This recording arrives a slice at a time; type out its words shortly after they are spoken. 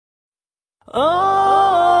يا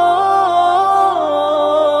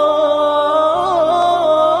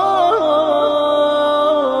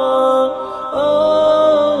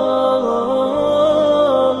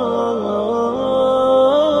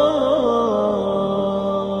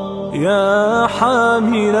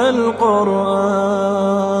حامل القرآن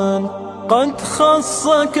قد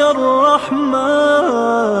خصك الرحمن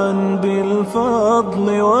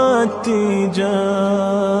بالفضل والتيجان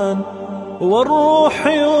والروح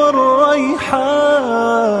والريحان.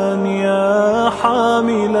 يا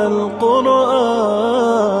حامل القرآن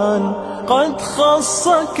قد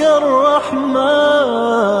خصك الرحمن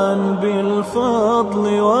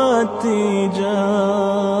بالفضل والتيجان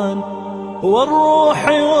والروح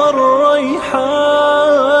والريحان.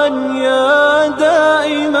 يا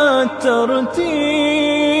دائم الترتيل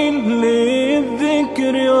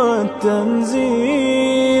للذكر والتنزيل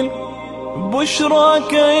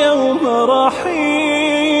بشراك يوم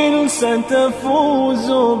رحيل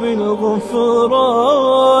ستفوز بالغفران.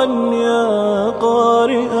 يا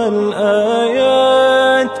قارئ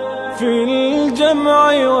الآيات في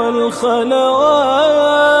الجمع والخلوات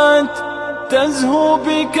تزهو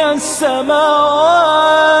بك السماوات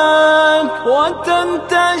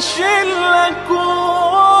وتنتشي الأكوان.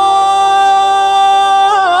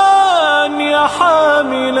 يا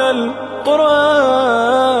حامل القرآن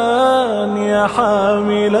يا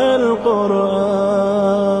حامل القرآن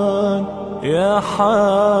يا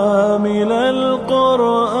حامل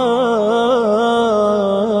القرآن.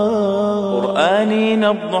 قرآني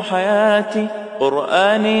نبض حياتي،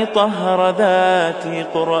 قرآني طهر ذاتي،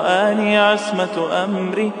 قرآني عصمة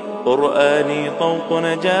أمري، قرآني طوق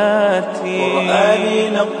نجاتي. قرآني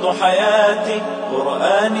نبض حياتي،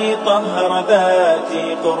 قرآني طهر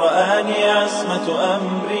ذاتي، قرآني عصمة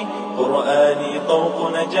أمري، قرآني طوق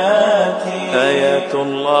نجاتي. آيات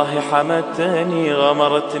الله حمتني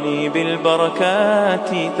غمرتني بالبركات،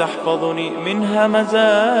 تحفظني من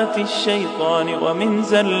همزات الشيطان ومن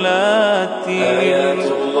زلاتي.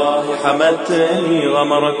 آيات الله حمتني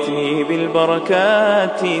غمرتني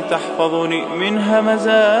بالبركات، تحفظني من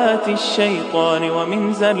همزات الشيطان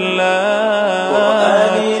ومن زلاتي.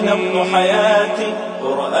 قرآني نبض حياتي،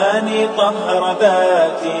 قرآني طهر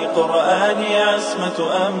ذاتي، قرآني عصمة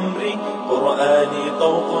أمري، قرآني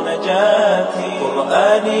طوق نجاتي.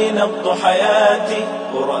 قرآني نبض حياتي،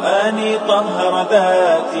 قرآني طهر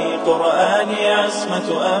ذاتي، قرآني عصمة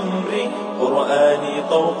أمري، قرآني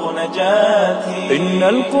طوق نجاتي. إن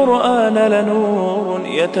القرآن لنور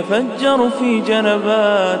يتفجر في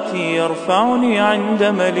جنباتي، يرفعني عند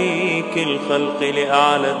مليك الخلق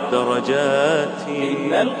لأعلى الدرجات.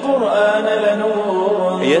 إن القرآن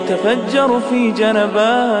لنور يتفجر في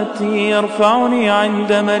جنباتي، يرفعني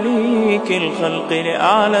عند مليك الخلق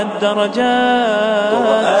لأعلى الدرجات.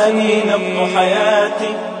 قرآني نبض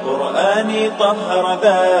حياتي، قرآني طهر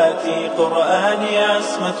ذاتي، قرآني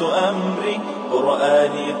عصمة أمري،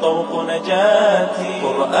 قرآني طوق نجاتي.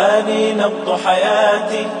 قرآني نبض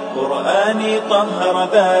حياتي، قرآني طهر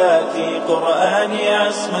ذاتي، قرآني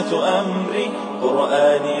عصمة أمري،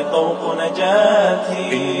 قرآني طوق نجاتي.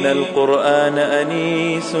 إن القرآن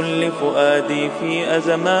أنيس لفؤادي في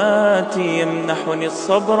أزماتي، يمنحني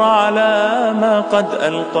الصبر على ما قد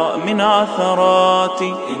ألقى من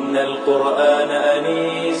عثراتي. إن القرآن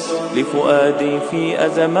أنيس لفؤادي في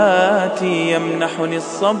أزماتي، يمنحني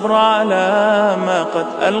الصبر على ما قد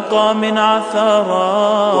ألقى من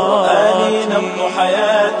عثراتي. قرآني نبض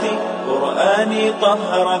حياتي، قرآني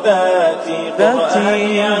طهر ذاتي،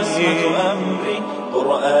 قرآني عصمة أمري،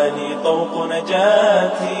 قرآني طوق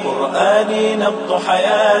نجاتي. قرآني نبض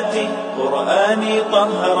حياتي، قرآني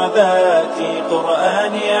طهر ذاتي،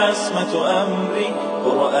 قرآني عصمة أمري،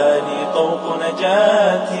 قرآني طوق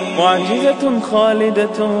نجاتي. معجزة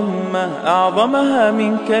خالدة ما أعظمها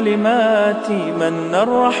من كلماتي، من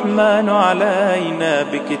الرحمن علينا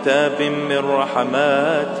بكتاب من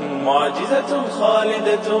رحماتي. معجزة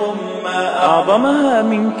خالدة ما أعظمها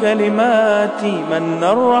من كلماتي، من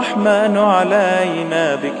الرحمن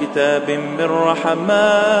علينا بكتاب من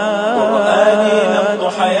رحماتي. قرآني نبض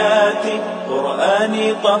حياتي،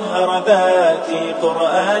 قرآني طهر ذاتي،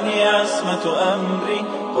 قرآني عصمة أمري،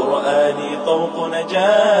 قرآني طوق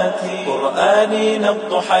نجاتي. قرآني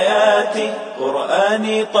نبض حياتي،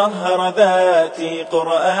 قرآني طهر ذاتي،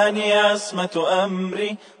 قرآني عصمة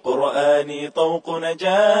أمري، قرآني طوق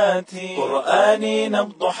نجاتي. قرآني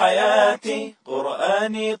نبض حياتي،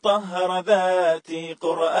 قرآني طهر ذاتي،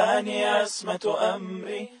 قرآني عصمة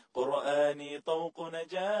أمري، قرآني طوق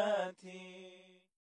نجاتي.